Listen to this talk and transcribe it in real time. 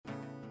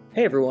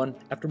Hey everyone,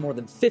 after more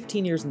than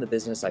 15 years in the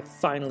business, I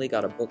finally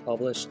got a book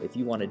published. If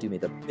you want to do me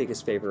the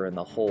biggest favor in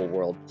the whole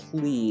world,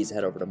 please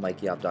head over to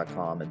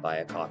mikeyop.com and buy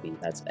a copy.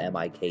 That's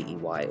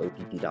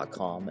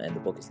MIKEYOPP.com, and the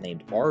book is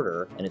named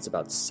Martyr, and it's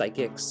about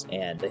psychics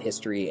and the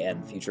history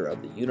and future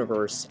of the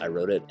universe. I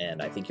wrote it,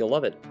 and I think you'll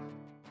love it.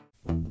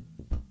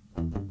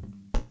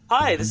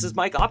 Hi, this is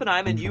Mike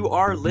Oppenheim, and you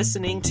are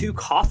listening to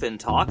Coffin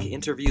Talk,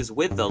 Interviews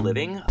with the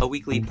Living, a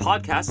weekly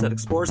podcast that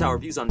explores how our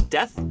views on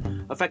death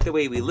affect the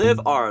way we live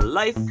our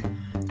life.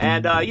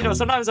 And,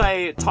 sometimes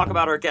I talk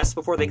about our guests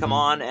before they come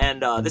on,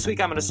 and this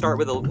week I'm going to start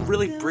with a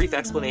really brief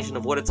explanation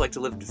of what it's like to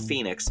live in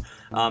Phoenix.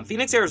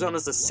 Phoenix, Arizona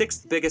is the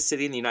sixth biggest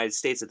city in the United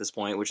States at this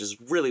point, which is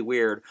really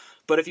weird.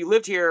 But if you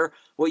lived here,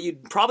 what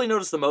you'd probably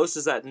notice the most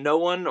is that no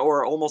one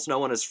or almost no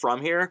one is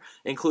from here,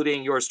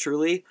 including yours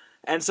truly.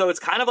 And so it's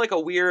kind of like a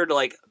weird,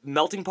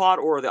 melting pot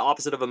or the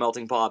opposite of a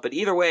melting pot. But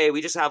either way,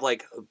 we just have,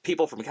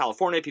 people from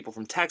California, people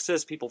from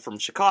Texas, people from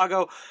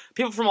Chicago,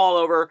 people from all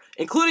over,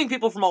 including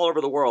people from all over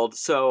the world.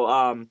 So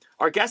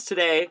our guest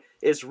today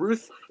is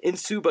Ruth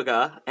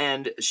Nsabuga,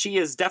 and she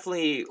is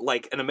definitely,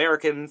 an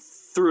American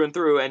through and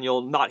through, and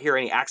you'll not hear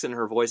any accent in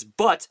her voice.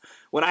 But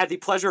when I had the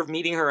pleasure of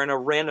meeting her in a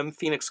random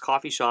Phoenix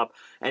coffee shop,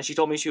 and she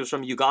told me she was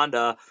from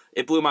Uganda,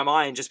 it blew my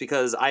mind just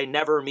because I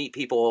never meet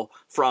people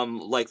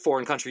from,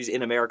 foreign countries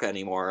in America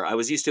anymore. I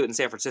was used to it in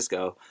San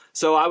Francisco.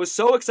 So I was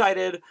so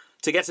excited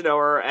to get to know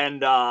her,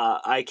 and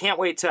I can't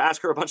wait to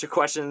ask her a bunch of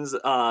questions,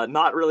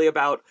 not really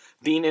about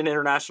being an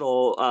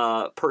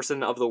international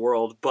person of the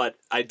world, but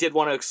I did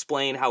want to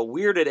explain how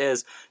weird it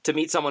is to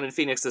meet someone in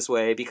Phoenix this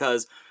way,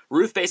 because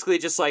Ruth basically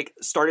just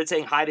started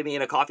saying hi to me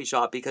in a coffee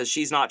shop because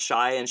she's not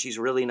shy and she's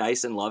really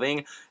nice and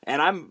loving,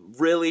 and I'm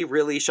really,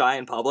 really shy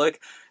in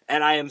public.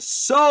 And I am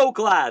so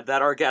glad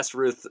that our guest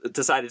Ruth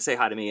decided to say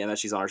hi to me and that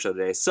she's on our show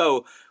today.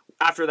 So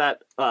after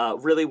that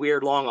really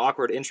weird, long,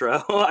 awkward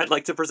intro, I'd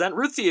like to present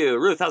Ruth to you.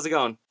 Ruth, how's it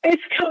going?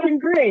 It's going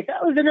great.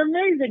 That was an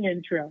amazing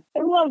intro.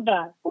 I love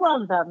that.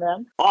 Love that,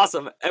 man.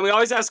 Awesome. And we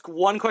always ask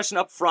one question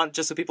up front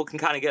just so people can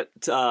kind of get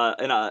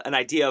an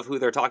idea of who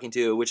they're talking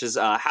to, which is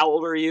how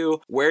old are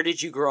you? Where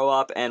did you grow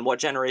up? And what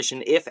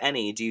generation, if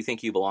any, do you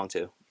think you belong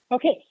to?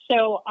 Okay,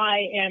 so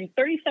I am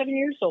 37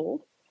 years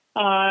old.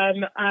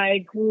 I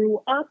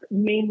grew up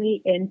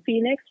mainly in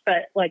Phoenix,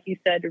 but like you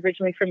said,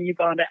 originally from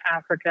Uganda,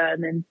 Africa,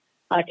 and then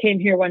I came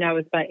here when I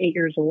was about 8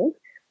 years old.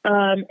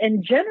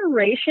 And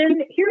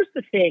generation, here's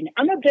the thing.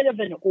 I'm a bit of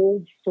an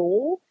old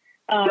soul.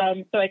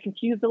 So I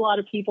confused a lot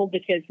of people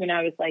because when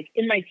I was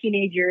in my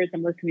teenage years,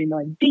 I'm listening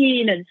to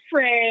Dean and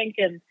Frank,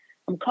 and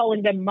I'm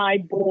calling them my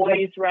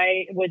boys,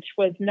 right? Which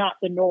was not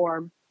the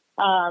norm.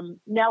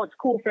 Now it's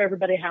cool for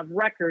everybody to have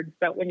records,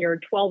 but when you're a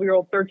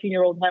 12-year-old,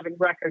 13-year-old having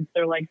records,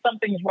 they're like,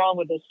 something's wrong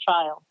with this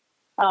child.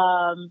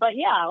 But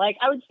yeah, I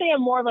would say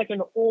I'm more of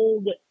an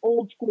old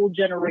school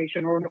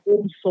generation or an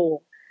old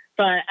soul,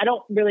 but I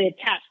don't really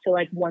attach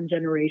to one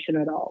generation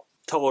at all.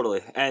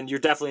 Totally. And you're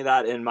definitely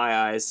that in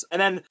my eyes. And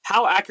then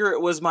how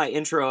accurate was my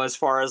intro as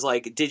far as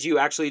did you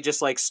actually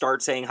just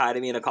start saying hi to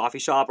me in a coffee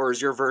shop, or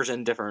is your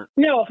version different?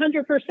 No,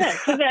 100%.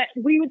 Because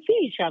we would see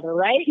each other,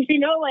 right?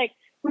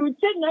 We would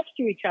sit next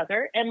to each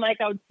other, and I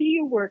would see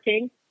you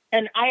working,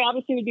 and I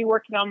obviously would be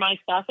working on my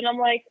stuff. And I'm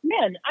like,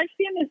 man, I've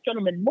seen this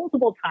gentleman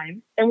multiple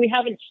times, and we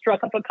haven't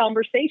struck up a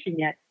conversation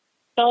yet.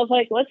 So I was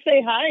like, let's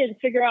say hi and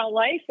figure out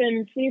life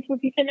and see if we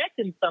can connect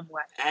in some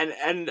way.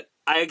 And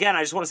I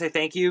just want to say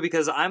thank you,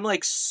 because I'm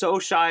so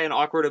shy and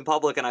awkward in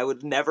public, and I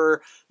would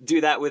never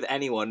do that with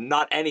anyone.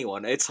 Not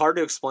anyone. It's hard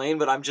to explain,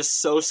 but I'm just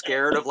so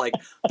scared of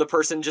the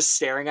person just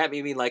staring at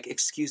me being like,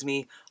 excuse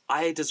me,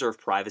 I deserve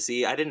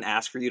privacy. I didn't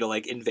ask for you to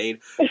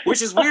invade,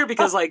 which is weird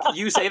because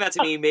you saying that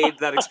to me made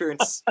that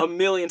experience a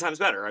million times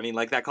better. I mean,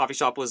 that coffee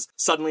shop was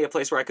suddenly a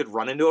place where I could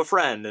run into a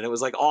friend, and it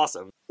was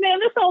awesome. Man,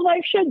 that's how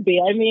life should be.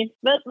 I mean,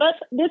 this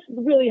is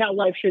really how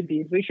life should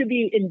be. We should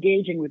be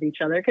engaging with each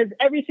other because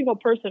every single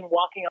person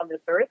walking on this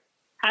earth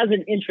has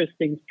an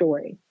interesting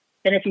story.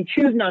 And if you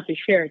choose not to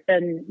share it,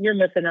 then you're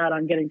missing out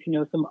on getting to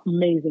know some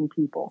amazing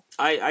people.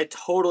 I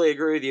totally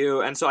agree with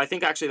you. And so I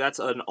think actually that's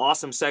an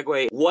awesome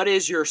segue. What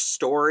is your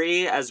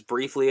story as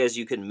briefly as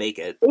you can make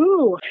it?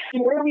 Ooh,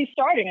 where are we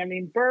starting? I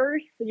mean,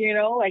 birth,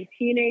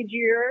 teenage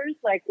years,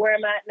 where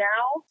I'm at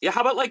now. Yeah,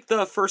 how about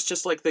the first,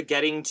 just the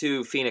getting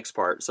to Phoenix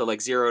part? So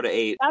 0 to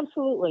 8.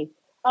 Absolutely.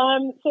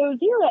 So 0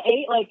 to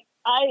 8,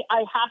 I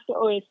have to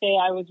always say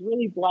I was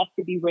really blessed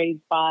to be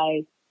raised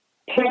by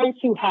parents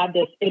who had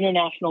this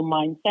international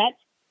mindset,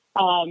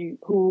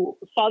 who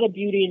saw the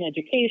beauty in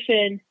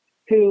education,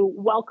 who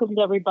welcomed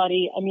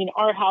everybody. I mean,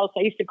 our house, I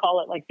used to call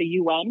it the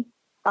UN,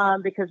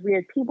 because we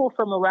had people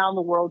from around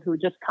the world who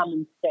would just come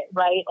and stay,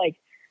 right?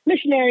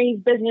 Missionaries,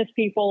 business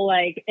people,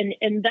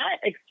 and that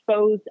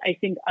exposed, I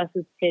think, us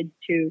as kids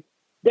to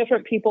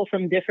different people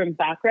from different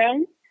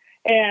backgrounds,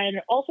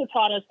 and also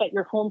taught us that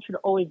your home should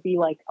always be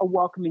a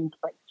welcoming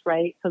place,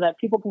 right? So that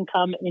people can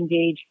come and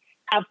engage,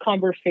 have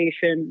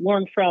conversation,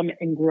 learn from,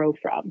 and grow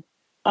from.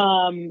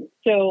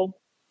 So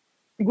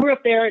grew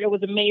up there. It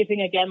was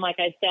amazing. Again, like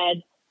I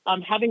said,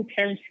 having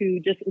parents who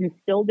just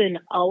instilled in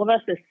all of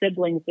us as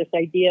siblings this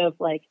idea of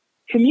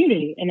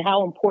community and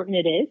how important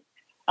it is.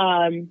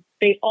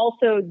 They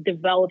also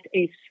developed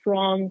a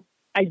strong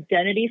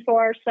identity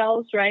for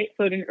ourselves, right?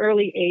 So at an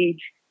early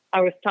age,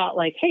 I was taught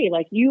like, hey,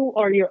 like you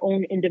are your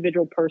own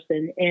individual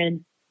person,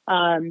 and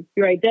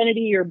your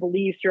identity, your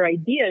beliefs, your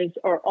ideas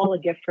are all a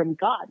gift from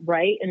God,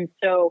 right? And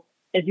so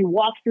as you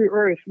walk through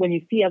earth, when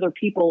you see other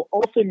people,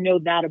 also know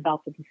that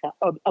about them.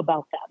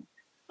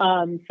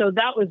 So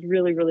that was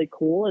really, really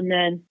cool. And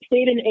then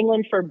stayed in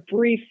England for a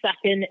brief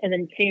second and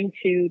then came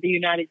to the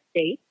United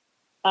States,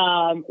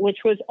 which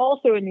was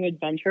also a new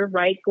adventure,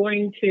 right?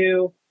 Going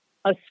to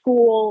a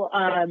school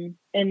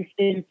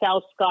in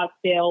South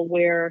Scottsdale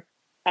where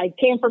I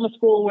came from a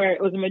school where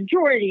it was a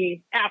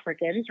majority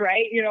Africans,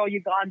 right? You know,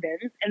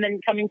 Ugandans, and then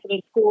coming to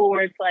the school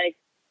where it's like,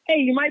 hey,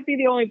 you might be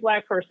the only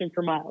Black person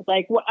for miles.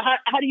 Like,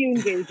 how do you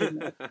engage in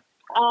this?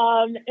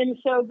 And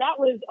so that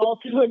was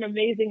also an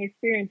amazing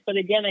experience. But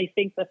again, I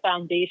think the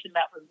foundation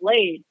that was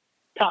laid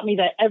taught me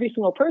that every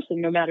single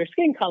person, no matter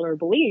skin color or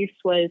beliefs,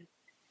 was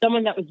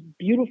someone that was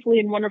beautifully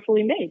and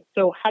wonderfully made.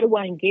 So how do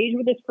I engage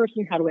with this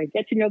person? How do I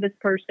get to know this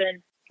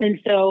person? And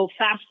so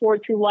fast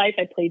forward through life,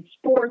 I played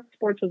sports.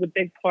 Sports was a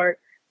big part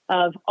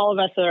of all of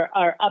us,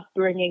 our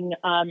upbringing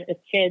as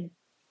kids.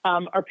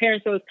 Our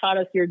parents always taught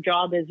us your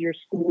job is your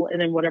school and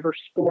then whatever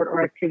sport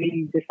or activity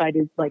you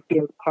decided like be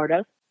a part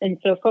of. And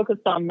so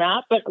focused on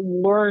that, but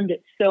learned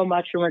so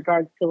much in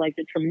regards to like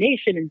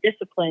determination and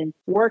discipline.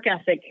 Work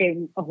ethic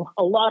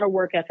a lot of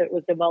work ethic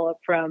was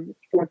developed from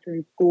sports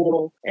in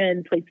school,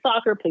 and played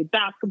soccer, played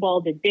basketball,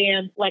 did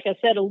dance. Like I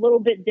said, a little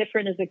bit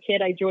different as a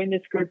kid. I joined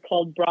this group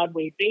called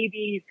Broadway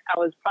Babies. I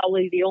was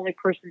probably the only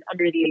person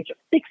under the age of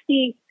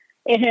 60.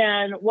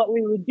 And what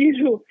we would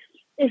do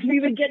is we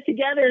would get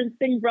together and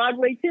sing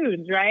Broadway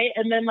tunes, right?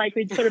 And then like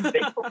we'd put a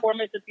big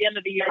performance at the end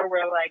of the year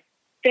where like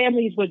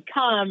families would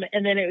come,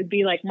 and then it would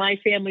be like my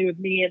family with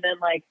me, and then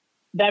like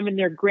them and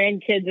their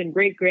grandkids and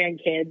great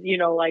grandkids, you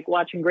know, like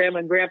watching grandma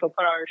and grandpa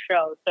put on a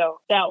show. So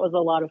that was a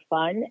lot of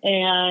fun.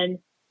 And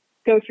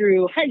go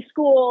through high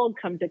school,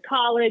 come to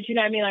college. You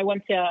know what I mean? I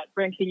went to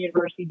Grand Canyon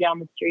University down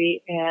the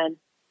street, and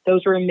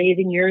those were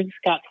amazing years.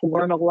 Got to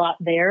learn a lot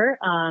there.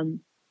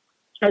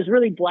 I was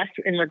really blessed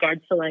in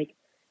regards to like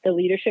the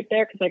leadership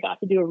there, because I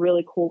got to do a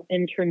really cool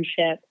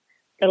internship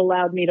that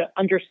allowed me to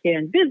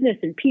understand business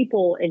and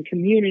people and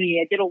community.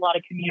 I did a lot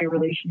of community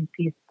relations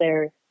piece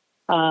there.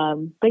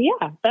 But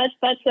yeah,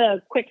 that's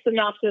a quick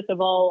synopsis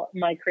of all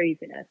my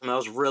craziness. That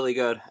was really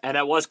good. And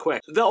that was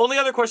quick. The only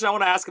other question I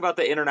want to ask about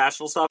the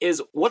international stuff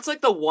is, what's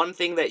like the one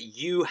thing that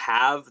you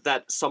have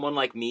that someone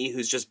like me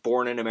who's just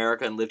born in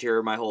America and lived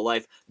here my whole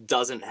life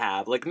doesn't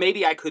have? Like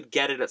maybe I could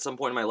get it at some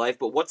point in my life,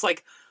 but what's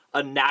like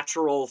a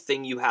natural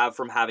thing you have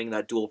from having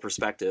that dual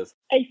perspective?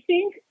 I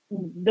think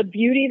the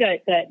beauty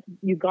that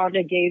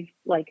Uganda gave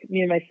like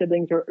me and my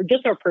siblings, or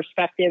just our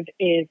perspective,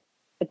 is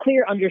a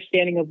clear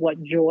understanding of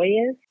what joy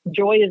is.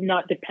 Joy is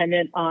not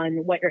dependent on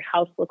what your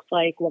house looks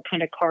like, what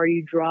kind of car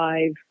you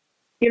drive.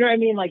 You know what I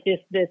mean? Like this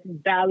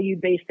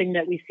value-based thing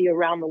that we see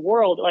around the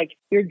world. Like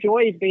your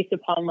joy is based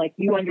upon like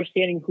you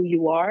understanding who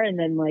you are, and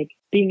then like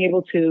being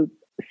able to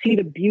see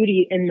the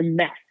beauty in the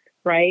mess.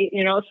 Right.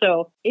 You know,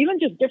 so even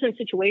just different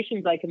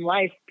situations like in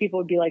life, people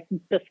would be like,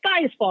 the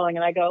sky is falling.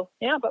 And I go,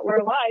 yeah, but we're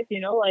alive, you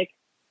know, like,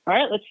 all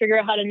right, let's figure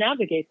out how to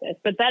navigate this.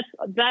 But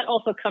that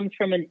also comes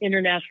from an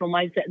international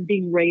mindset and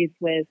being raised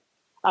with,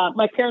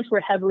 my parents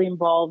were heavily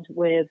involved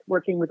with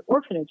working with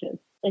orphanages.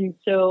 And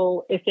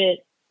so if it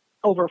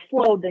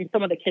overflowed, then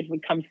some of the kids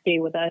would come stay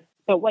with us.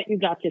 But what you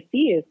got to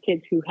see is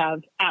kids who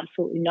have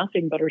absolutely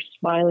nothing but are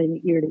smiling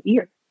ear to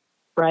ear.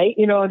 Right.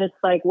 You know, and it's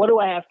like, what do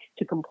I have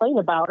to complain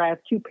about? I have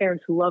two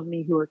parents who love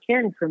me, who are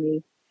caring for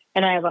me,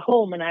 and I have a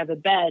home and I have a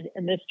bed,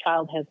 and this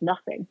child has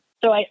nothing.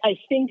 So I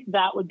think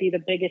that would be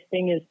the biggest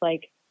thing, is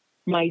like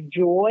my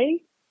joy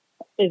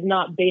is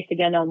not based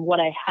again on what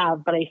I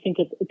have, but I think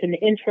it's an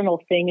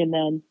internal thing. And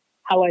then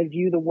how I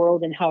view the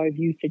world and how I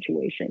view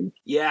situations.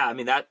 Yeah, I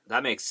mean, that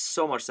makes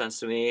so much sense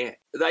to me.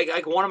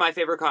 Like one of my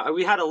favorite,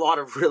 we had a lot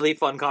of really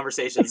fun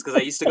conversations, because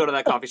I used to go to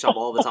that coffee shop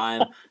all the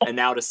time, and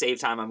now to save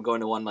time, I'm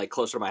going to one like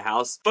closer to my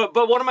house. But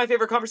one of my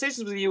favorite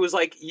conversations with you was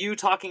like you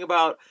talking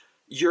about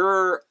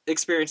your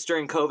experience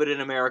during COVID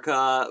in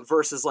America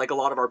versus like a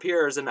lot of our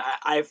peers, and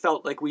I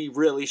felt like we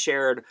really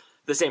shared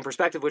the same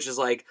perspective, which is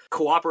like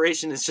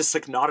cooperation is just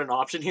like not an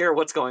option here.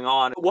 What's going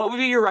on? What would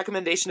be your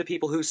recommendation to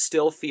people who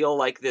still feel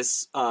like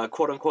this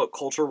quote unquote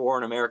culture war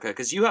in America?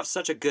 Because you have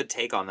such a good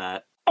take on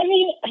that. I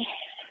mean,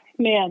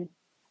 man,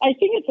 I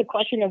think it's a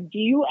question of, do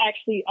you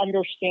actually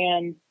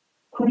understand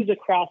who's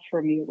across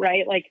from you,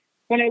 right? Like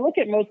when I look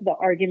at most of the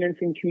arguments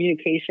in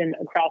communication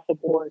across the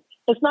board,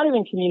 it's not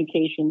even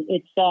communication.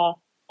 It's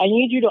I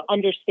need you to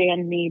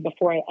understand me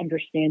before I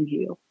understand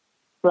you.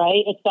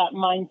 Right? It's that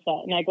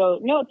mindset. And I go,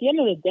 no, at the end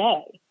of the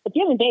day,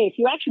 if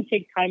you actually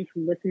take time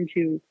to listen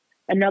to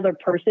another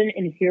person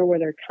and hear where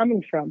they're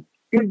coming from,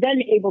 you're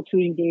then able to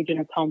engage in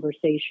a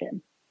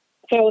conversation.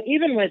 So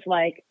even with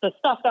like the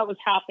stuff that was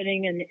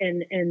happening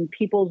and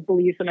people's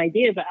beliefs and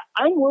ideas,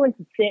 I'm willing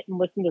to sit and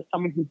listen to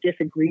someone who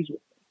disagrees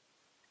with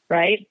me.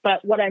 right? But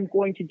what I'm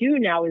going to do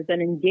now is then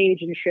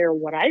engage and share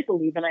what I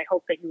believe, and I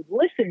hope that you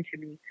would listen to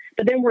me.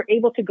 But then we're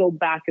able to go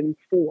back and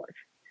forth.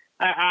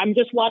 I'm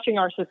just watching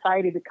our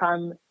society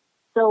become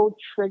so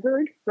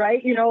triggered, right?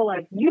 You know,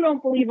 like, you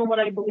don't believe in what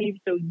I believe,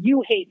 so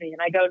you hate me.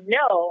 And I go,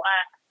 no,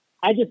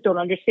 I just don't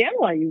understand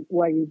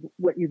what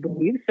you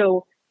believe.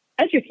 So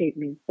educate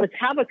me. Let's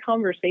have a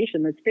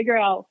conversation. Let's figure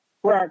out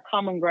where our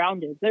common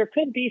ground is. There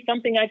could be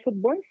something I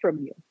could learn from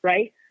you,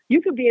 right?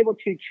 You could be able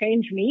to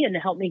change me and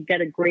help me get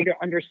a greater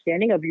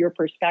understanding of your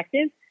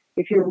perspective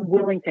if you're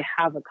willing to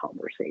have a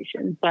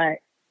conversation. But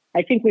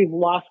I think we've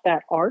lost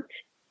that art.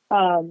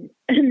 And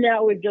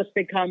now we've just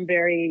become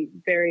very,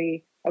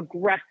 very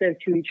aggressive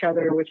to each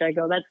other, which I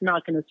go, that's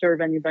not going to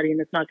serve anybody and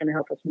it's not going to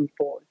help us move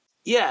forward.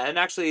 Yeah, and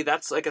actually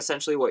that's like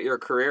essentially what your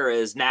career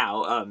is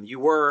now. You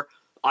were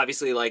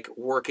obviously like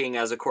working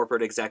as a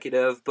corporate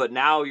executive, but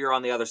now you're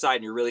on the other side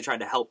and you're really trying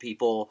to help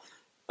people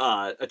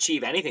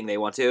achieve anything they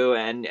want to,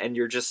 and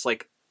you're just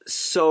like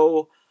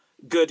so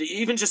good.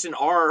 Even just in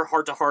our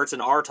heart-to-hearts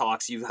and our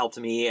talks, you've helped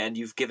me and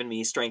you've given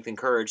me strength and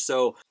courage.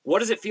 So what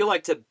does it feel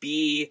like to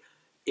be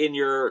in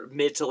your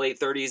mid to late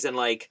 30s and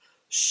like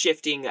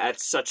shifting at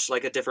such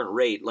like a different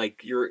rate?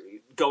 Like, you're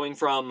going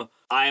from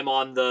I'm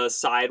on the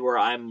side where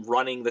I'm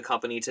running the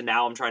company to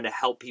now I'm trying to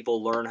help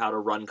people learn how to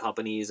run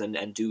companies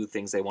and do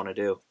things they want to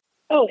do.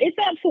 Oh, it's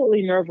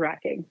absolutely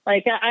nerve-wracking.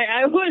 Like,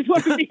 I always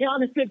want to be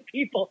honest with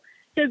people,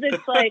 because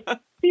it's like,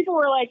 people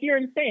are like, you're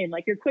insane.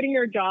 Like, you're quitting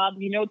your job,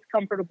 you know, it's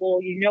comfortable,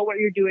 you know what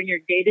you're doing your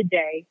day to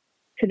day,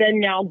 to then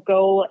now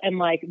go and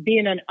like be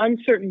in an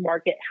uncertain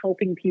market,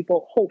 helping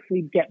people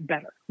hopefully get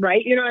better.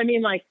 Right. You know what I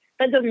mean? Like,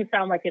 that doesn't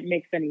sound like it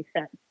makes any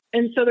sense.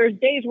 And so there's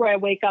days where I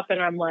wake up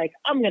and I'm like,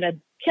 I'm going to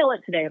kill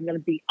it today. I'm going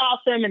to be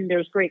awesome. And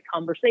there's great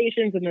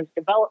conversations and there's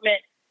development.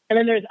 And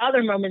then there's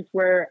other moments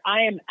where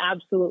I am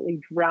absolutely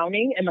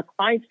drowning and the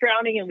client's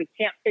drowning and we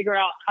can't figure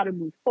out how to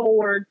move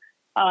forward.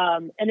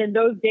 And in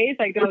those days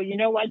I go, you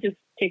know what, just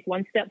take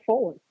one step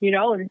forward, you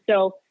know? And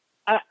so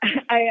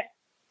I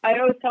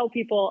always tell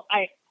people,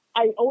 I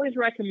always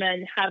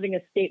recommend having a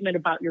statement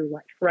about your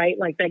life, right?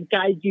 Like, that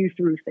guides you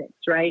through things,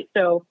 right?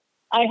 So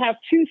I have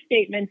two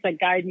statements that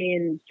guide me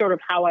in sort of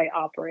how I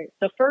operate.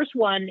 The first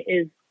one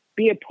is,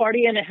 be a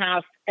party and a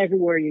half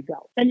everywhere you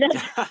go. And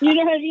that's, you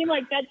know what I mean?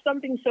 Like, that's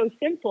something so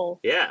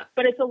simple. Yeah.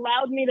 But it's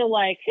allowed me to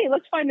like, hey,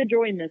 let's find the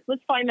joy in this.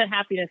 Let's find the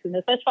happiness in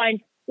this. Let's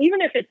find, even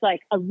if it's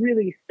like a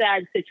really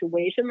sad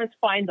situation, let's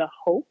find the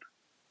hope,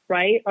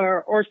 right?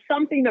 Or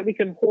something that we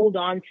can hold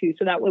on to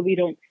so that way we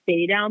don't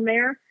stay down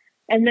there.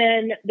 And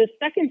then the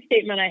second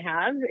statement I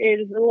have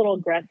is a little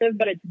aggressive,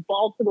 but it's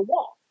ball to the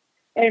wall.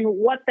 And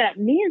what that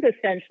means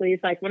essentially is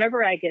like,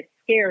 whenever I get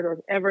scared or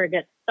ever I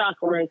get stuck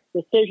or a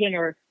decision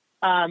or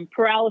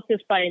paralysis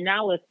by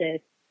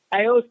analysis,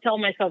 I always tell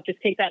myself, just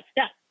take that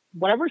step.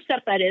 Whatever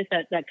step that is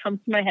that comes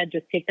to my head,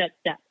 just take that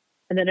step.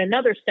 And then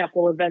another step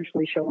will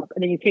eventually show up.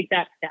 And then you take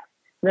that step,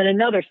 and then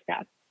another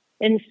step.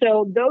 And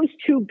so those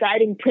two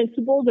guiding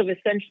principles of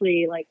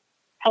essentially like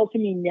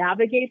helping me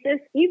navigate this,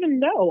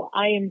 even though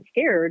I am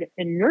scared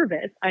and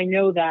nervous, I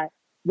know that,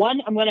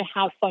 one, I'm going to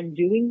have fun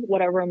doing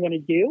whatever I'm going to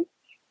do.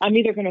 I'm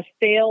either going to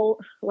fail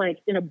like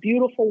in a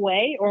beautiful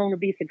way or I'm going to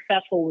be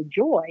successful with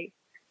joy.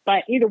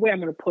 But either way,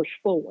 I'm going to push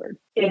forward.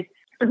 It's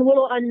a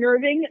little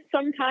unnerving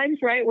sometimes,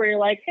 right? Where you're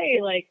like, hey,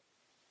 like,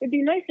 it'd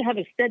be nice to have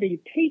a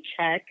steady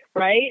paycheck,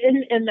 right?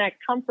 And that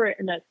comfort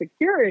and that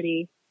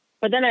security.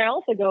 But then I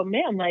also go,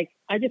 man, like,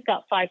 I just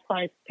got 5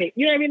 clients to pay.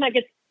 You know what I mean? Like,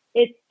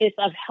 it's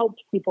I've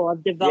helped people.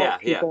 I've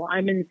developed people.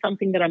 I'm in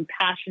something that I'm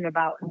passionate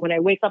about. And when I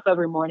wake up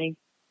every morning,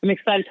 I'm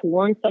excited to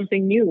learn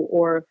something new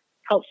or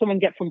help someone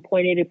get from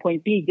point A to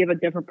point B, give a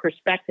different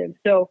perspective.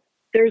 So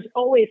there's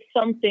always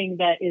something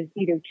that is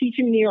either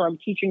teaching me or I'm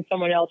teaching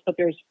someone else, but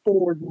there's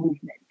forward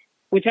movement,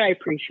 which I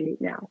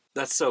appreciate now.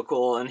 That's so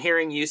cool. And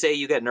hearing you say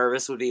you get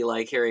nervous would be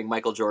like hearing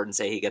Michael Jordan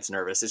say he gets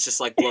nervous. It's just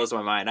like blows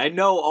my mind. I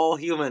know all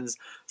humans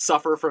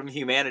suffer from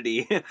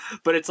humanity,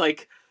 but it's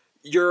like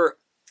you're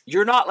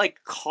not like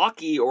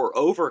cocky or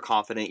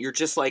overconfident. You're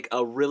just like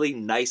a really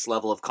nice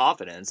level of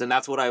confidence. And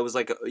that's what I was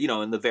like, you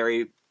know, in the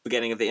very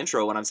beginning of the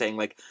intro when I'm saying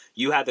like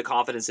you had the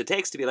confidence it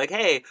takes to be like,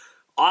 hey,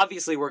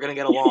 obviously we're going to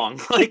get along.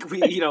 Like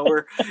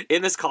we're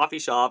in this coffee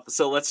shop.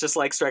 So let's just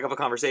like strike up a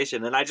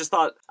conversation. And I just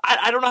thought,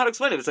 I don't know how to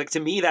explain it. It's like, to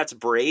me, that's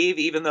brave,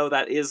 even though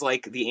that is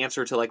like the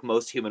answer to like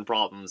most human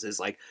problems is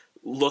like,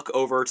 look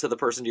over to the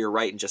person to your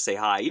right and just say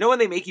hi. You know, when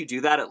they make you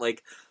do that at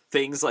like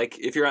things like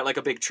if you're at like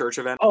a big church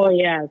event. Oh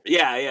yeah.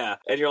 Yeah.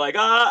 And you're like,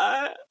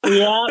 Yeah.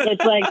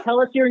 It's like,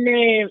 tell us your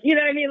name. You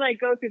know what I mean? Like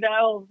go through that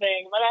whole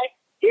thing. But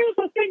here's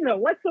the thing though.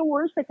 What's the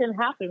worst that can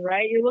happen,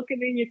 right? You look at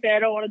me and you say, I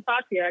don't want to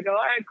talk to you. I go, all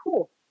right,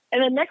 cool.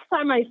 And the next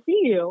time I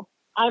see you,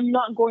 I'm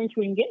not going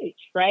to engage,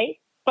 right?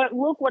 But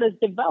look what has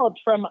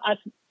developed from us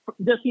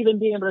just even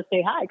being able to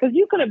say hi. Because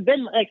you could have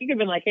been like,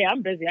 hey,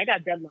 I'm busy. I got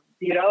deadlines,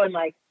 you know? And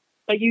like,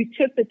 but you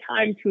took the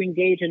time to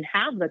engage and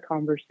have the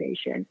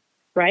conversation,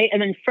 right?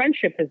 And then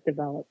friendship has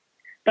developed.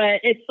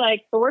 But it's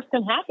like the worst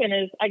can happen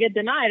is I get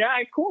denied. All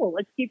right, cool.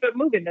 Let's keep it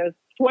moving. There's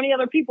 20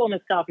 other people in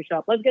this coffee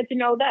shop. Let's get to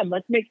know them.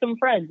 Let's make some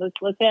friends. Let's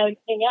hang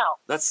out.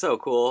 That's so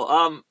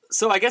cool.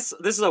 So I guess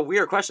this is a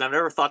weird question. I've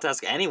never thought to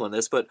ask anyone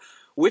this, but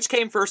which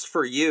came first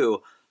for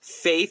you?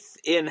 Faith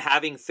in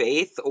having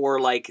faith, or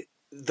like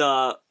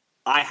the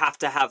I have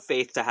to have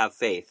faith to have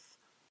faith?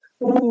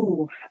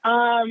 Ooh,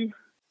 I'm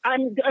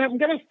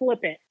gonna flip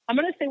it. I'm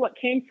gonna say what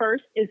came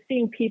first is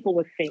seeing people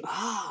with faith,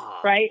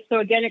 right? So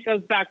again, it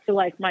goes back to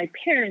like my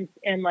parents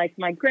and like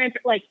my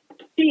grandparents, like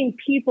seeing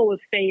people with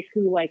faith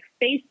who like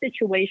faced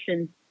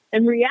situations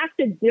and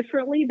reacted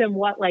differently than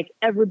what like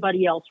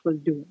everybody else was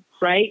doing,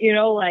 right? You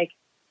know, like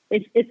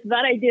it's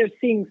that idea of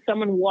seeing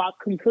someone walk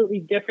completely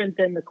different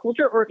than the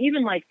culture, or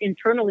even like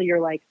internally,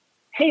 you're like,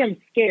 hey, I'm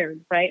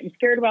scared, right? I'm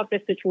scared about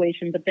this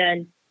situation, but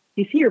then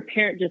you see your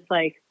parent just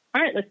like,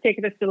 all right, let's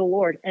take this to the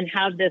Lord and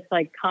have this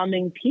like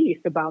calming peace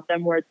about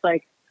them where it's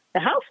like,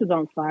 the house is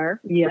on fire.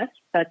 Yes,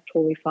 that's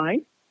totally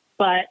fine,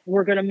 but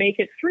we're going to make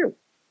it through.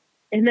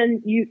 And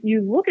then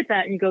you look at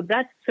that and you go,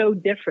 that's so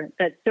different.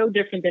 That's so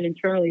different than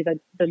internally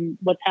than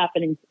what's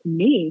happening to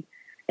me.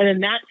 And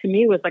then that to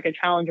me was like a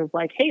challenge of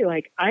like, hey,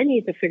 like I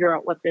need to figure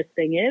out what this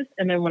thing is.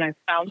 And then when I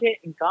found it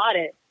and got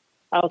it,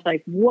 I was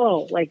like,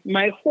 whoa, like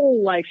my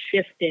whole life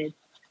shifted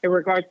in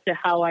regards to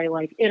how I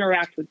like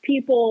interact with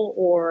people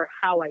or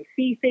how I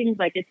see things.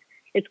 Like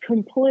it's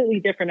completely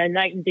different, a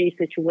night and day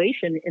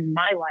situation in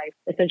my life,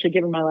 essentially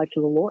giving my life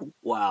to the Lord.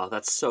 Wow,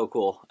 that's so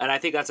cool. And I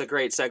think that's a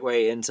great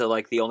segue into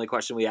like the only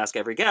question we ask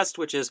every guest,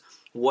 which is,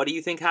 what do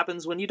you think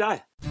happens when you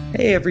die?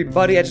 Hey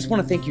everybody, I just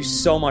want to thank you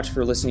so much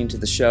for listening to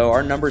the show.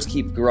 Our numbers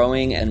keep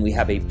growing and we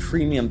have a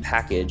premium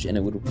package, and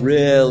it would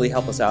really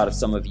help us out if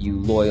some of you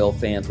loyal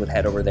fans would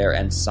head over there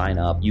and sign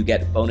up. You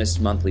get bonus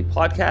monthly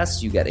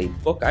podcasts, you get a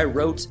book I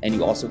wrote, and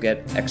you also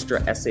get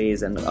extra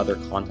essays and other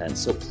content.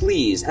 So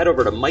please head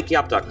over to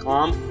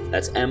mikeyop.com,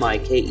 that's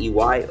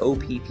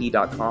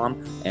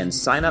MIKEYOPP.com, and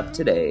sign up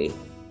today.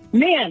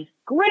 Man,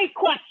 great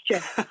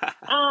question.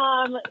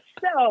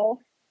 So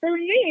for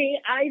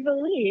me, I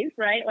believe,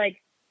 right, like,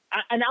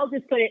 and I'll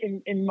just put it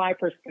in my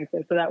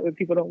perspective so that way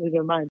people don't lose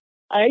their mind.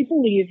 I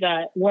believe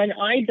that when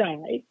I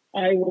die,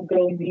 I will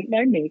go meet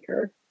my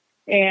maker,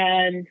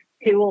 and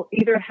he will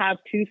either have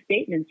two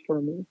statements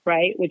for me,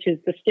 right? Which is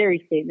the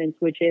scary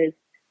statements, which is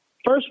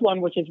first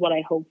one, which is what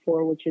I hope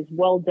for, which is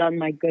well done,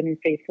 my good and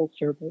faithful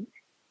servant.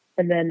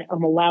 And then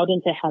I'm allowed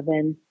into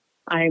heaven.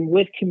 I'm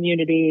with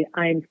community.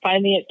 I'm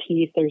finally at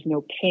peace. There's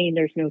no pain.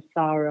 There's no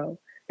sorrow.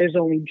 There's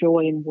only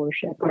joy and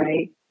worship,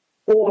 right?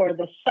 Or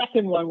the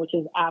second one, which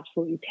is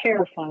absolutely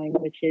terrifying,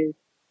 which is,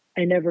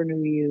 I never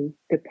knew you,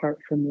 depart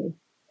from me,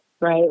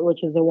 right?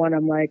 Which is the one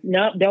I'm like,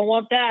 no, don't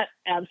want that.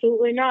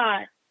 Absolutely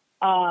not.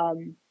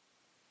 And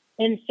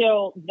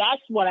so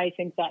that's what I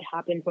think that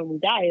happens when we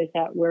die, is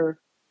that we're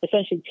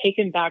essentially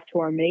taken back to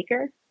our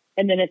maker.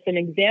 And then it's an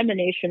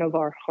examination of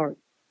our heart.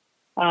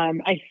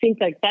 I think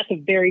like that's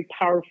a very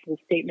powerful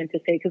statement to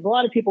say, because a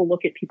lot of people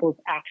look at people's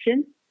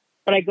actions.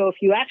 But I go, if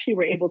you actually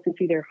were able to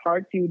see their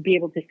hearts, you would be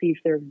able to see if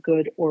they're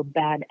good or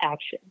bad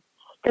actions.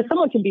 Because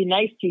someone can be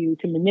nice to you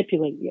to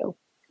manipulate you.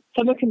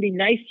 Someone can be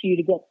nice to you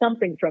to get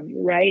something from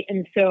you, right?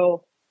 And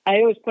so I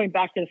always point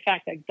back to the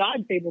fact that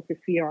God's able to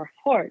see our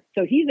hearts.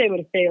 So he's able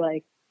to say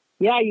like,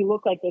 yeah, you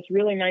look like this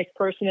really nice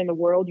person in the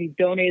world. You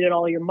donated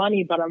all your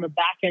money, but on the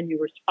back end, you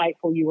were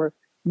spiteful. You were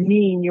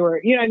mean. You were,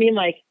 you know what I mean?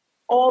 Like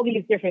all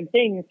these different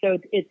things. So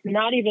it's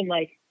not even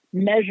like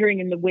measuring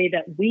in the way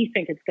that we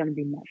think it's going to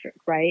be measured,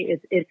 right?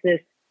 It's going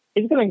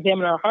to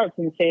examine our hearts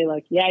and say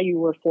like, yeah, you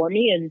were for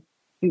me and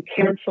you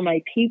cared for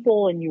my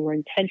people and you were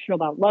intentional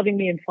about loving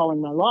me and following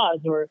my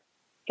laws, or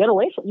get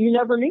away from you.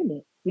 Never knew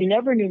me. You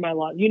never knew my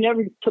laws. You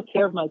never took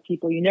care of my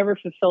people. You never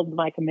fulfilled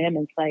my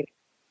commandments. Like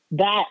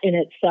that in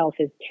itself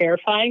is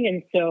terrifying.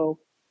 And so,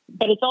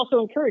 but it's also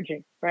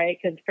encouraging, right?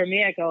 Because for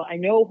me, I go, I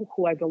know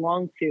who I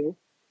belong to.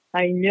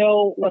 I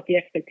know what the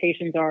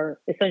expectations are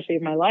essentially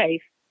of my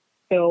life.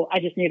 So I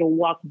just need to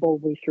walk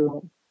boldly through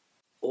them.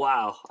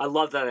 Wow. I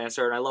love that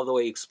answer, and I love the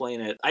way you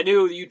explain it. I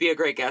knew you'd be a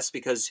great guest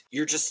because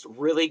you're just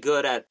really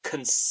good at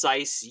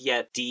concise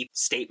yet deep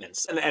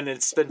statements. And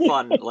it's been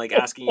fun like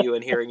asking you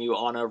and hearing you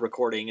on a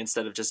recording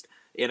instead of just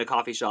in a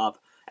coffee shop.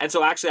 And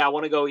so actually I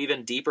want to go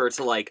even deeper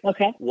to like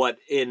what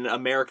in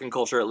American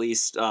culture at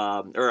least,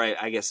 or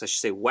I guess I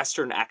should say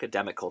Western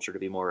academic culture to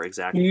be more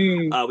exact,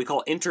 we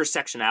call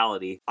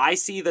intersectionality. I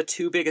see the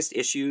two biggest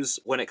issues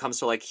when it comes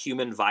to like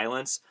human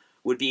violence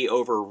would be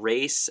over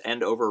race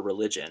and over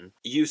religion.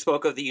 You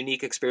spoke of the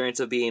unique experience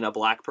of being a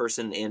Black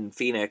person in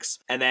Phoenix,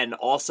 and then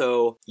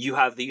also you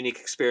have the unique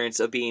experience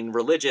of being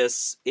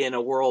religious in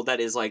a world that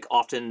is like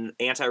often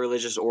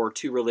anti-religious or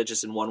too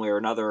religious in one way or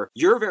another.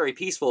 You're very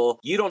peaceful.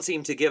 You don't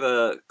seem to give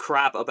a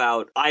crap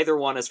about either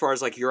one as far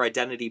as like your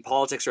identity,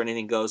 politics, or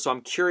anything goes. So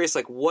I'm curious,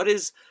 like, what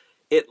is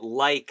it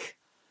like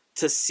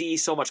to see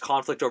so much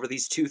conflict over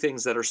these two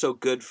things that are so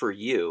good for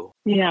you?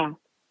 Yeah.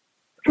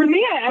 For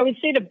me, I would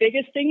say the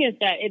biggest thing is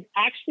that it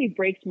actually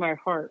breaks my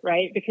heart,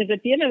 right? Because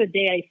at the end of the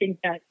day, I think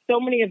that so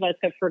many of us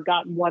have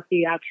forgotten what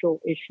the actual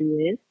issue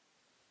is.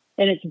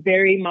 And it's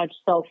very much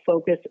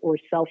self-focus or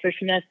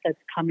selfishness that's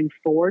coming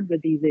forward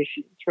with these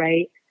issues,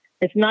 right?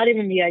 It's not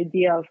even the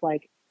idea of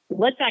like,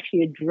 let's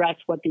actually address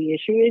what the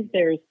issue is.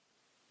 There's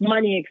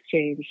money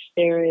exchange.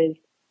 There is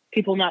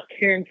people not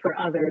caring for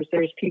others.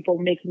 There's people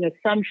making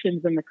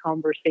assumptions in the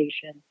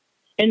conversation.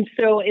 And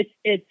so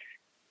it's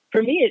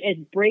for me,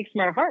 it breaks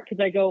my heart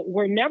because I go,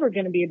 we're never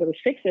going to be able to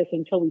fix this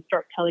until we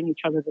start telling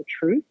each other the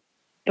truth,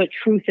 but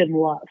truth in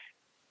love,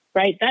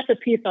 right? That's a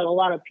piece that a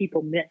lot of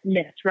people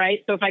miss, right?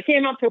 So if I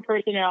came up to a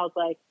person and I was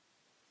like,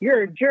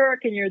 you're a jerk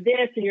and you're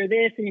this and you're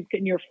this and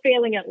you're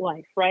failing at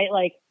life, right?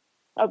 Like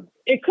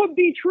it could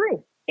be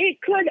true. It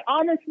could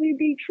honestly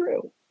be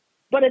true.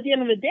 But at the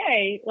end of the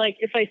day, like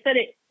if I said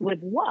it with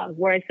love,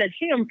 where I said,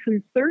 hey, I'm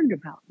concerned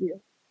about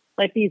you.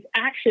 Like these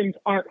actions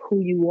aren't who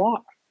you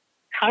are.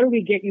 How do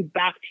we get you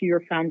back to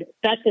your foundation?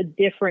 That's a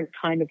different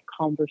kind of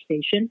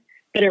conversation,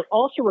 but it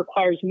also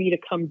requires me to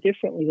come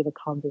differently to the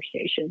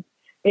conversation.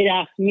 It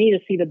asks me to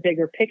see the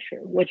bigger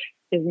picture, which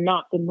is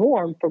not the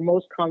norm for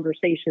most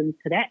conversations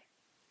today,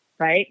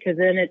 right? Because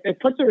then it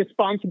puts a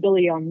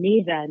responsibility on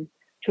me then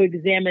to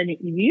examine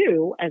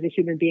you as a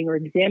human being or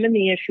examine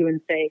the issue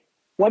and say,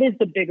 what is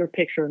the bigger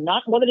picture?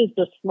 Not what is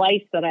the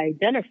slice that I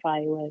identify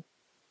with.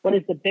 What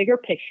is the bigger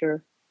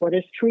picture? Where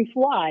does truth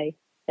lie?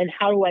 And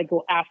how do I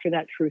go after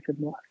that truth in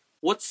love?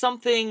 What's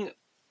something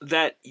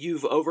that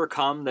you've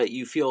overcome that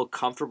you feel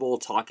comfortable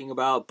talking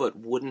about, but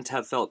wouldn't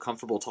have felt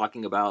comfortable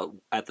talking about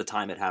at the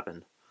time it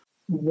happened?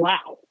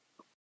 Wow.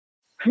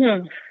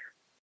 That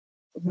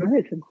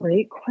is a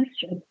great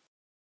question.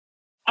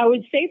 I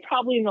would say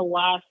probably in the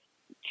last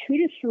 2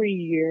 to 3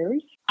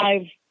 years,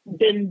 I've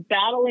been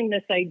battling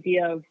this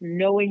idea of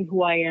knowing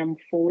who I am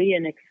fully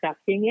and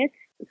accepting it.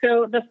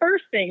 So the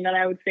first thing that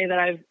I would say that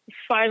I've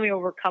finally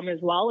overcome as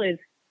well is,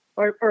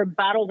 or a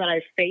battle that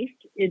I've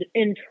faced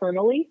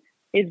internally,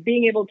 is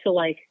being able to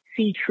like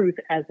see truth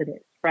as it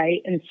is, right?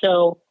 And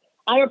so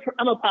I'm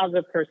a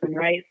positive person,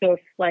 right? So if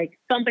like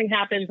something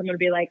happens, I'm going to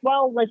be like,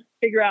 well, let's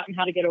figure out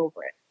how to get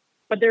over it.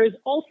 But there's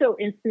also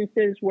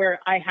instances where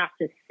I have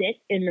to sit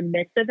in the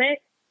midst of it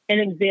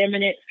and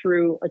examine it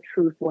through a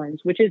truth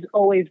lens, which is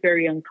always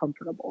very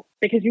uncomfortable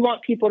because you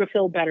want people to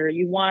feel better.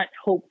 You want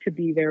hope to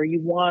be there.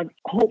 You want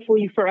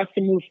hopefully for us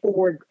to move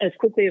forward as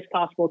quickly as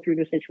possible through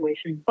the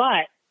situation.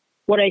 But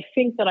what I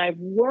think that I've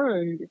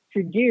learned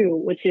to do,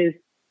 which is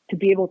to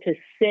be able to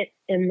sit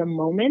in the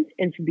moment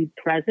and to be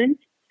present,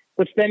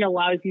 which then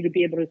allows you to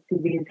be able to see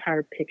the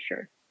entire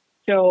picture.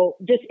 So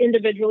just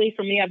individually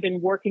for me, I've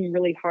been working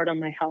really hard on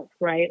my health,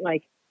 right?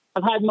 Like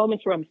I've had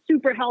moments where I'm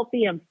super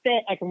healthy, I'm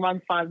fit, I can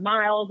run 5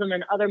 miles, and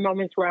then other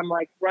moments where I'm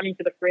like running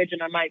to the fridge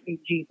and I might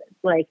meet Jesus.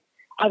 Like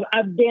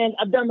I've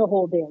done the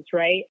whole dance,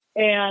 right?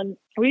 And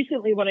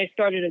recently when I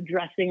started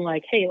addressing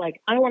like, hey, like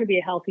I want to be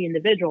a healthy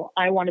individual.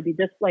 I want to be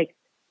this, like,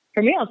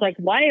 for me, I was like,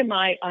 why am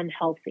I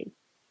unhealthy?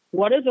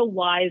 What are the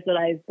lies that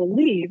I've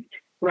believed,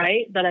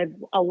 right? That I've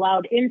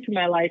allowed into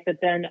my life that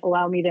then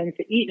allow me then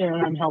to eat in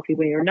an unhealthy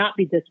way or not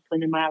be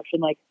disciplined in my action?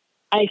 Like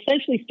I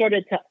essentially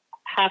started to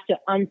have to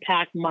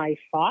unpack my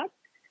thoughts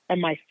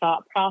and my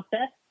thought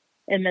process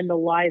and then the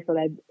lies that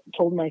I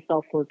told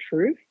myself were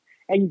truth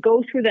and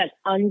go through that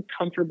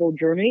uncomfortable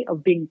journey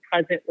of being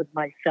present with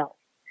myself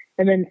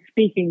and then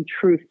speaking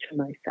truth to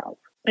myself.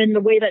 And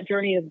the way that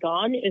journey has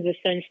gone is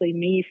essentially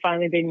me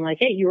finally being like,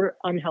 hey, you're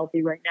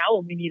unhealthy right now.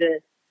 And we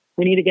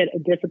need to get a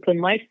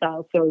disciplined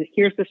lifestyle. So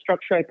here's the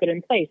structure I put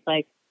in place.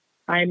 Like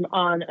I'm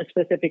on a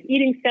specific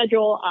eating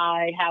schedule.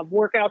 I have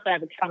workouts. I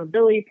have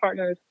accountability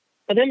partners.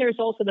 But then there's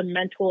also the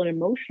mental and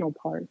emotional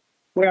part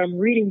where I'm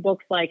reading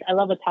books like I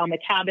love Atomic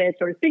Habits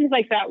or things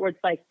like that, where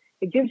it's like,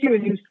 it gives you a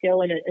new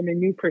skill and a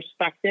new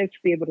perspective to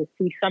be able to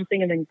see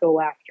something and then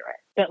go after it.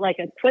 But like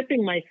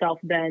equipping myself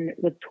then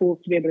with tools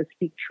to be able to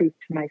speak truth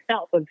to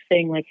myself of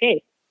saying like,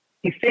 hey,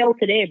 you failed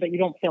today, but you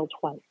don't fail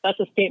twice. That's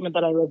a statement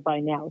that I live by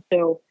now.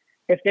 So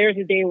if there's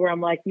a day where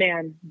I'm like,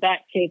 man, that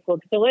cake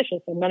looks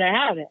delicious, I'm going to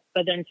have it.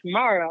 But then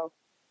tomorrow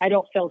I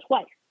don't fail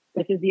twice.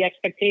 This is the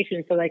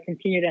expectation so that I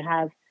continue to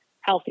have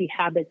healthy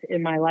habits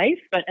in my life,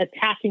 but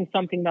attacking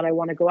something that I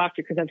want to go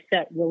after because I've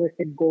set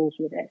realistic goals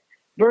with it.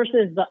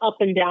 Versus the up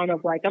and down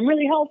of like, I'm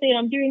really healthy and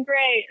I'm doing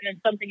great. And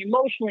then something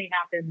emotionally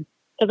happens.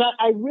 Because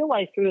I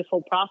realized through this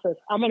whole process,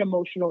 I'm an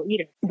emotional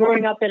eater.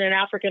 Growing up in an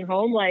African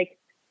home, like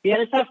you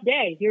had a tough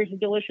day, here's a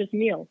delicious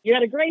meal. You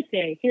had a great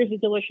day, here's a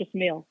delicious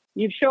meal.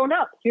 You've shown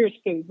up, here's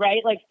food,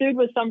 right? Like food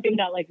was something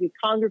that like we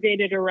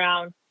congregated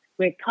around,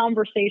 we had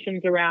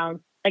conversations around.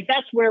 Like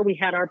that's where we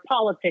had our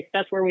politics.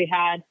 That's where we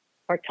had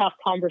our tough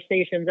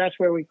conversations. That's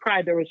where we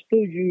cried. There was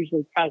food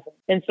usually present.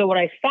 And so what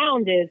I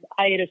found is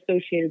I had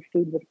associated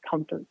food with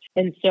comfort.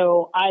 And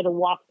so I had to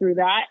walk through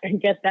that and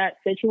get that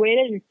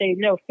situated and say,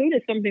 no, food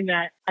is something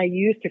that I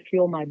use to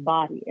fuel my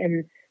body.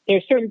 And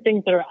there's certain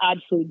things that are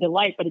absolute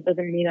delight, but it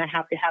doesn't mean I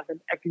have to have them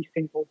every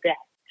single day.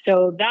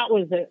 So that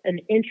was an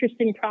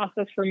interesting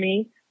process for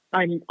me.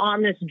 I'm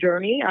on this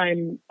journey.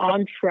 I'm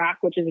on track,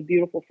 which is a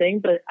beautiful thing.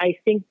 But I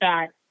think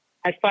that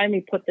I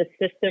finally put the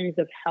systems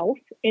of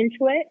health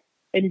into it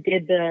and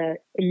did the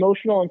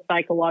emotional and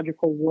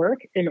psychological work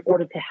in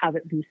order to have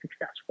it be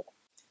successful.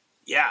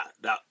 Yeah,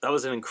 that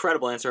was an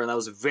incredible answer, and that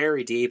was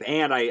very deep,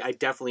 and I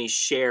definitely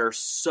share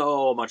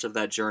so much of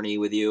that journey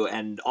with you,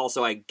 and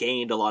also I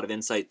gained a lot of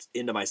insight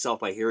into myself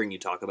by hearing you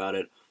talk about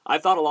it.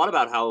 I've thought a lot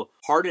about how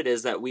hard it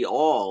is that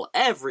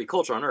every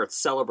culture on earth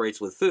celebrates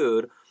with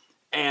food,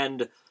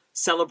 and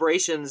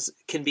celebrations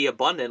can be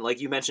abundant. Like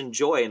you mentioned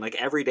joy, and like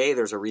every day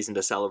there's a reason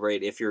to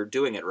celebrate if you're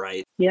doing it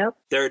right. Yep.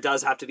 There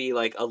does have to be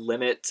like a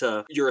limit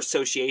to your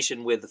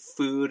association with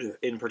food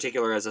in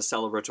particular as a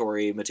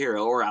celebratory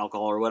material, or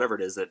alcohol, or whatever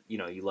it is that, you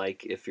know, you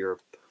like if you're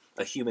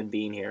a human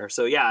being here.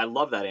 So yeah, I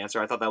love that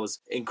answer. I thought that was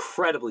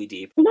incredibly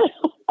deep.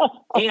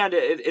 And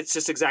it's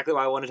just exactly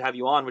why I wanted to have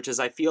you on, which is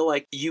I feel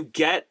like you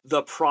get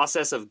the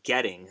process of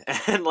getting,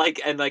 and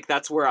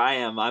that's where I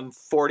am. I'm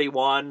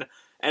 41.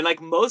 And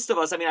like most of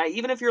us, I mean,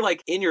 even if you're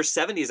like in your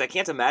 70s, I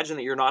can't imagine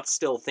that you're not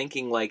still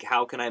thinking like,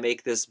 how can I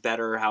make this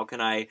better? How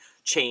can I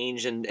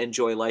change and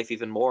enjoy life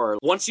even more?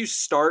 Once you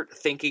start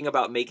thinking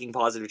about making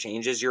positive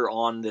changes, you're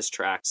on this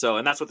track. So,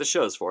 and that's what the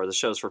show's for. The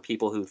show's for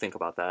people who think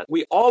about that.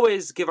 We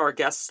always give our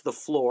guests the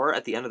floor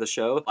at the end of the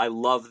show. I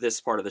love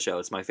this part of the show.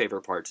 It's my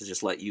favorite part, to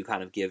just let you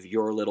kind of give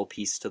your little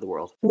piece to the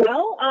world.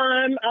 Well,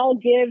 I'll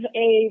give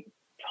a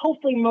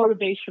hopefully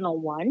motivational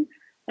one.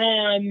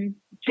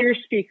 To your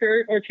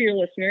speaker or to your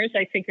listeners,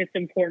 I think it's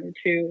important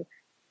to,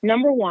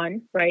 number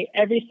one, right,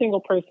 every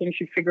single person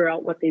should figure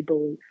out what they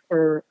believe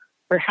or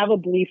have a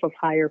belief of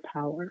higher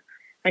power.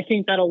 I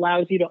think that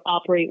allows you to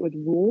operate with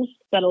rules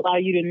that allow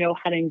you to know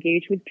how to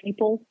engage with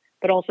people,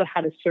 but also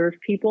how to serve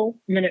people.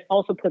 And then it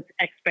also puts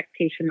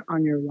expectation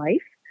on your life.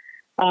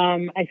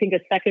 I think a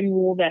second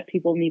rule that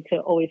people need to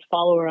always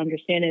follow or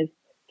understand is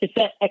to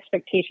set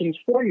expectations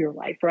for your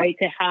life, right?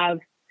 To have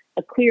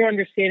a clear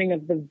understanding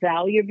of the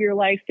value of your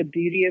life, the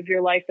beauty of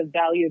your life, the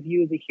value of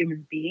you as a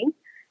human being.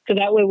 So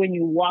that way, when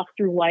you walk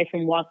through life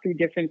and walk through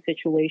different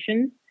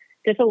situations,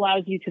 this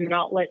allows you to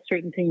not let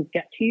certain things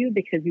get to you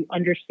because you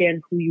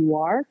understand who you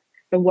are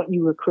and what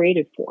you were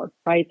created for,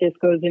 right? This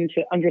goes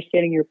into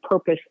understanding your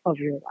purpose of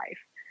your life.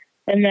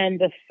 And then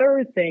the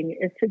third thing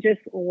is to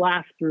just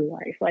laugh through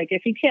life. Like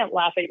if you can't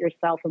laugh at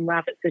yourself and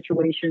laugh at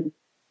situations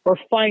or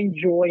find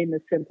joy in the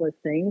simplest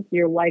things,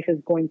 your life is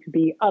going to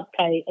be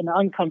uptight and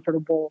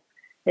uncomfortable,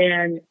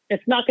 and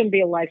it's not going to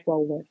be a life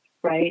well lived,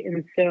 right?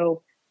 And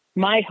so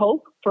my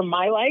hope for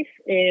my life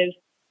is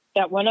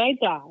that when I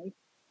die,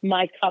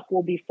 my cup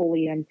will be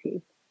fully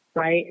empty,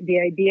 right? The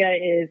idea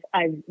is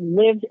I've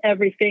lived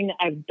everything,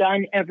 I've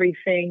done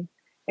everything,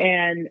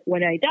 and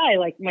when I die,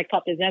 like my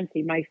cup is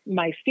empty.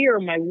 My fear,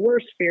 my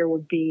worst fear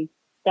would be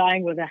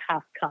dying with a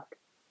half cup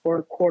or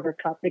a quarter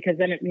cup, because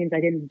then it means I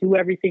didn't do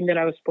everything that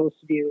I was supposed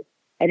to do.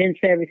 I didn't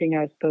say everything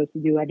I was supposed to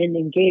do. I didn't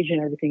engage in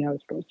everything I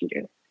was supposed to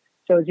do.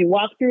 So as you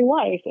walk through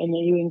life and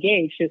then you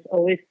engage, just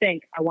always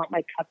think, I want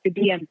my cup to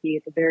be empty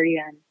at the very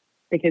end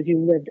because you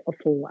lived a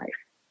full life.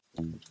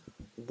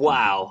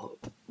 Wow.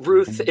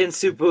 Ruth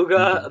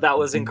Nsabuga, that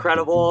was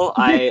incredible.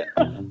 I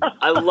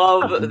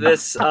love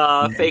this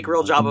fake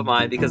real job of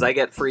mine because I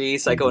get free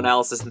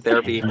psychoanalysis and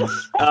therapy.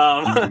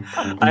 I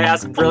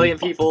ask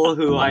brilliant people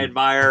who I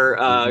admire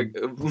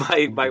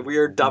my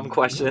weird dumb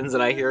questions,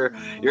 and I hear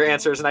your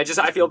answers, and I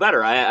feel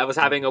better. I was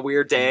having a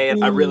weird day,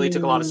 and I really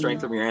took a lot of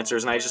strength from your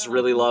answers, and I just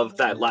really love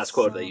that last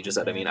quote that you just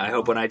said. I mean, I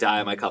hope when I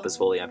die my cup is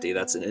fully empty.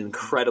 That's an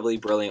incredibly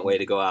brilliant way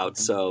to go out.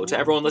 So to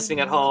everyone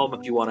listening at home,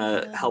 if you want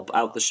to help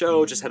out the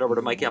show, just head over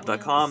to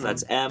mikeyop.com.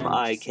 That's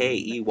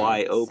mikeyop.com,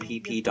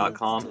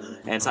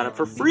 and sign up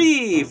for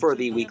free for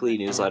the weekly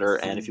newsletter.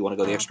 And if you want to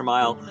go the extra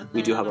mile,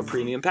 we do have a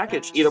premium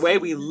package. Either way,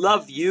 we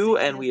love you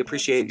and we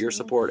appreciate your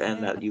support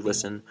and that you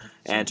listen.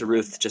 And to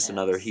Ruth, just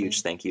another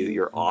huge thank you.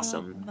 You're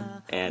awesome.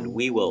 And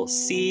we will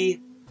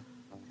see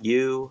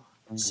you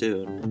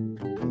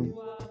soon.